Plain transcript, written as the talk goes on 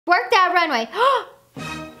Work that runway.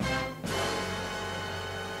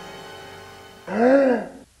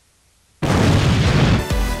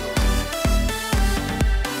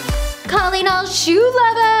 Calling all shoe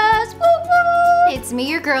lovers. Woo woo. It's me,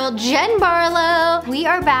 your girl, Jen Barlow. We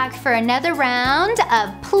are back for another round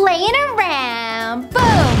of playing around.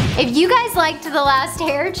 Boom. If you guys liked the last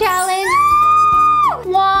hair challenge,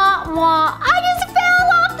 wah wah, I just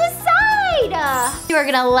fell off the side. You are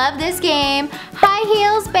gonna love this game. High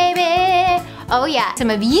heels, baby. Oh yeah, some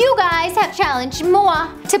of you guys have challenged moi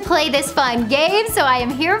to play this fun game, so I am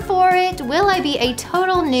here for it. Will I be a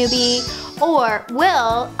total newbie, or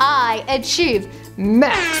will I achieve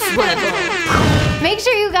max level? Make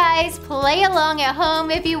sure you guys play along at home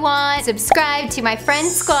if you want. Subscribe to my friend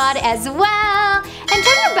squad as well, and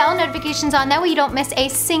turn your bell notifications on, that way you don't miss a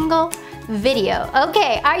single video.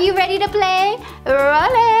 Okay, are you ready to play?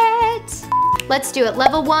 Roll it! Let's do it.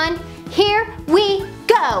 Level 1, here we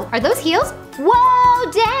go. Are those heels?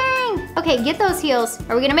 Whoa, dang! Okay, get those heels.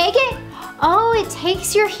 Are we gonna make it? Oh, it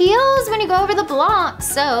takes your heels when you go over the blocks.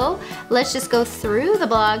 So, let's just go through the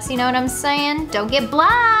blocks, you know what I'm saying? Don't get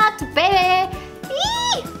blocked, baby!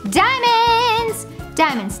 Eee! Diamonds!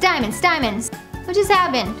 Diamonds, diamonds, diamonds. What just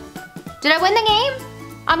happened? Did I win the game?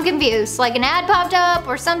 I'm confused. Like an ad popped up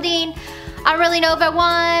or something. I don't really know if I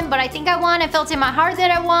won, but I think I won. I felt in my heart that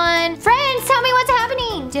I won. Friends, tell me what's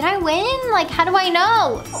happening. Did I win? Like, how do I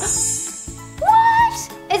know? What?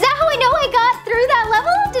 Is that how I know I got through that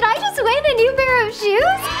level? Did I just win a new pair of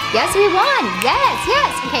shoes? Yes, we won. Yes,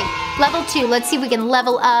 yes. Okay, level 2. Let's see if we can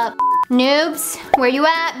level up. Noobs, where you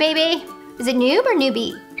at, baby? Is it noob or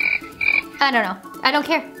newbie? I don't know. I don't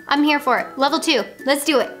care. I'm here for it. Level 2. Let's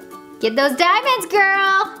do it. Get those diamonds,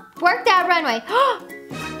 girl. Work that runway.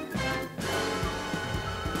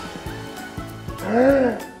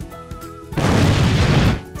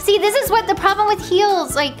 See, this is what the problem with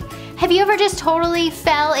heels. Like, have you ever just totally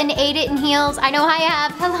fell and ate it in heels? I know I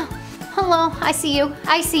have. Hello, hello, I see you,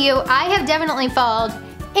 I see you. I have definitely fallen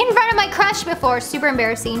in front of my crush before, super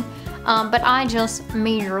embarrassing. But I just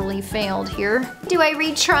majorly failed here. Do I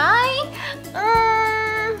retry?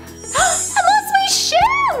 I lost my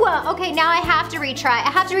shoe! Okay, now I have to retry. I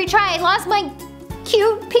have to retry. I lost my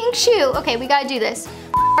cute pink shoe. Okay, we gotta do this.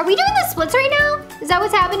 Are we doing the splits right now? Is that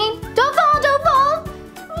what's happening? Don't fall, don't fall.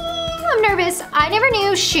 I'm nervous. I never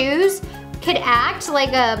knew shoes could act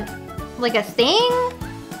like a thing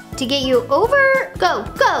to get you over. Go,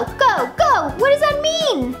 go, go, go. What does that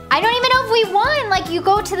mean? I don't even know if we won. Like, you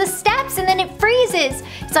go to the steps and then it freezes.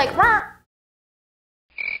 It's like, rah.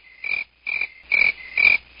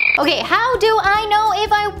 Okay, how do I know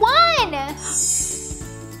if I won?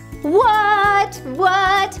 What?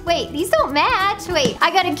 What? Wait, these don't match. Wait,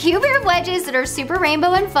 I got a cute pair of wedges that are super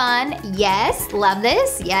rainbow and fun. Yes, love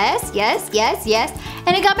this. Yes, yes, yes, yes.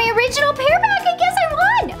 And I got my original pair back. I guess I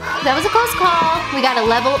won. That was a close call. We gotta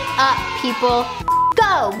level up, people.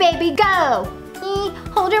 Go, baby, go.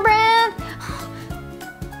 Hold your breath.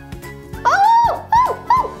 Oh, oh,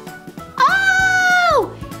 oh.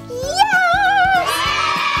 Oh, yes!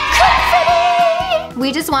 Confetti!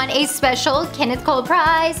 We just won a special Kenneth Cole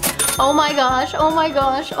prize. Oh my gosh, oh my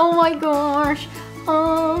gosh, oh my gosh,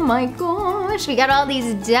 oh my gosh. We got all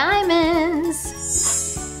these diamonds.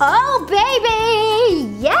 Oh baby,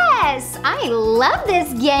 yes! I love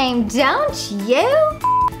this game, don't you?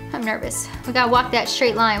 I'm nervous. We gotta walk that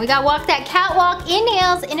straight line. We gotta walk that catwalk in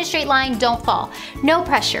nails in a straight line, don't fall. No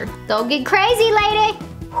pressure. Don't get crazy, lady.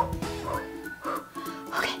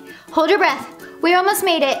 Okay, hold your breath. We almost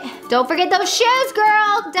made it. Don't forget those shoes,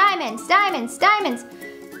 girl. Diamonds, diamonds, diamonds.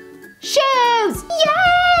 Shoes!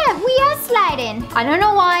 Yeah! We are sliding. I don't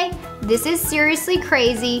know why. This is seriously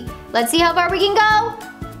crazy. Let's see how far we can go.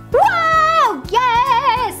 Whoa!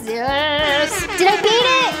 Yes! Yes! Did I beat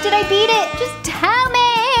it? Did I beat it? Just tell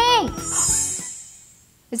me!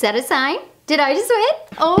 Is that a sign? Did I just win?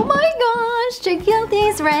 Oh my gosh, check out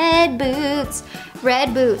these red boots.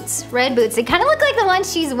 Red boots, red boots. They kind of look like the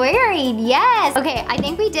ones she's wearing, yes. Okay, I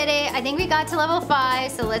think we did it. I think we got to level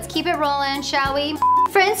 5, so let's keep it rolling, shall we?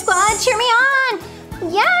 Friend squad, cheer me on.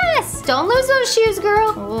 Yes, don't lose those shoes,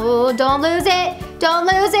 girl. Oh, don't lose it, don't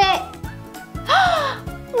lose it.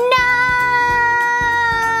 No,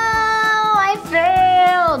 I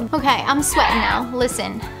failed. Okay, I'm sweating now,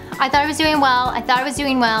 listen. I thought I was doing well, I thought I was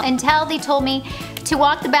doing well until they told me to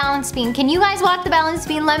walk the balance beam. Can you guys walk the balance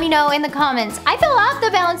beam? Let me know in the comments. I fell off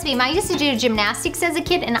the balance beam. I used to do gymnastics as a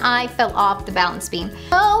kid and I fell off the balance beam.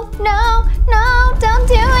 Oh, no, no, don't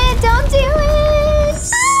do it, don't do it.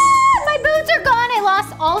 Ah, my boots are gone. I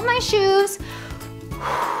lost all of my shoes.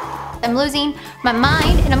 I'm losing my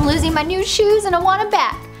mind and I'm losing my new shoes and I want them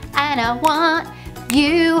back. And I want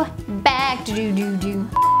you back. Do.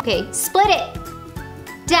 Okay, split it.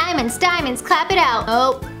 Diamonds, diamonds, clap it out.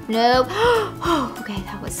 Oh, no. Okay,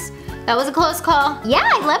 that was a close call. Yeah,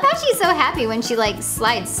 I love how she's so happy when she like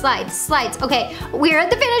slides. Okay, we're at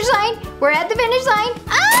the finish line. We're at the finish line.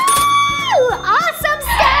 Oh, awesome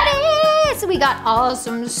status. We got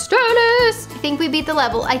awesome status. I think we beat the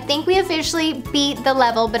level. I think we officially beat the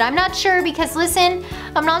level, but I'm not sure because listen,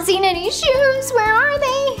 I'm not seeing any shoes. Where are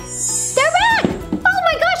they? They're back. Oh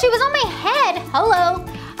my gosh, it was on my head. Hello.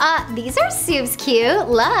 These are super cute.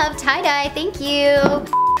 Love, tie-dye, thank you.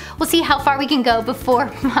 We'll see how far we can go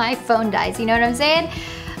before my phone dies, you know what I'm saying?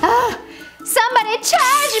 Somebody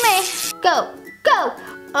charge me! Go.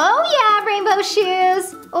 Oh yeah, rainbow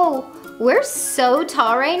shoes. Oh, we're so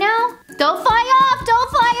tall right now. Don't fly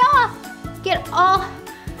off. Get all,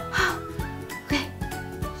 okay.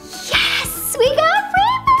 Yes, we got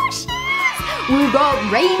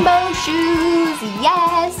rainbow shoes.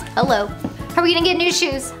 Yes, hello. Are we gonna get new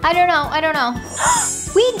shoes? I don't know.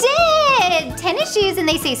 We did! Tennis shoes and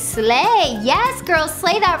they say slay. Yes, girls,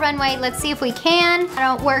 slay that runway. Let's see if we can. I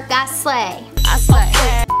don't work, I slay.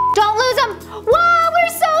 Don't lose them. Wow, we're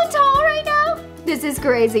so tall right now. This is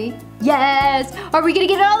crazy. Yes. Are we gonna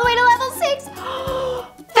get it all the way to level 6?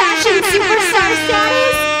 Fashion superstar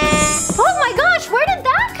status. Oh my gosh, where did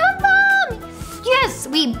that come from? Yes,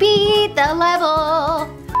 we beat the level.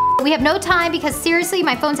 We have no time because seriously,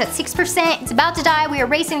 my phone's at 6%. It's about to die. We are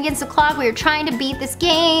racing against the clock. We are trying to beat this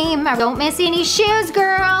game. Don't miss any shoes,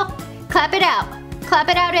 girl. Clap it out. Clap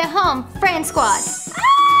it out at home. Friend squad.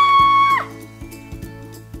 Ah!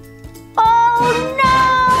 Oh no,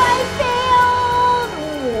 I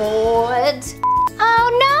failed. What? Oh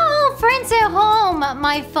no, friends at home.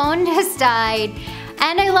 My phone just died.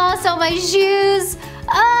 And I lost all my shoes.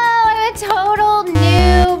 Oh, I'm a total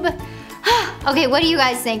noob. Okay, what do you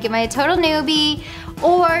guys think? Am I a total newbie?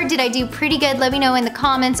 Or did I do pretty good? Let me know in the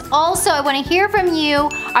comments. Also, I want to hear from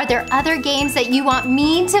you. Are there other games that you want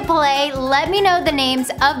me to play? Let me know the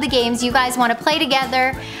names of the games you guys want to play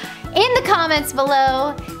together in the comments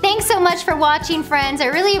below. Thanks so much for watching, friends. I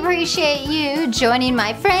really appreciate you joining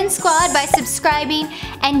my friend squad by subscribing.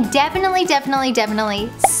 And definitely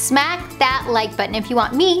smack that like button if you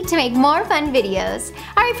want me to make more fun videos.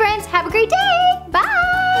 All right, friends, have a great day.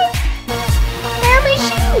 Bye.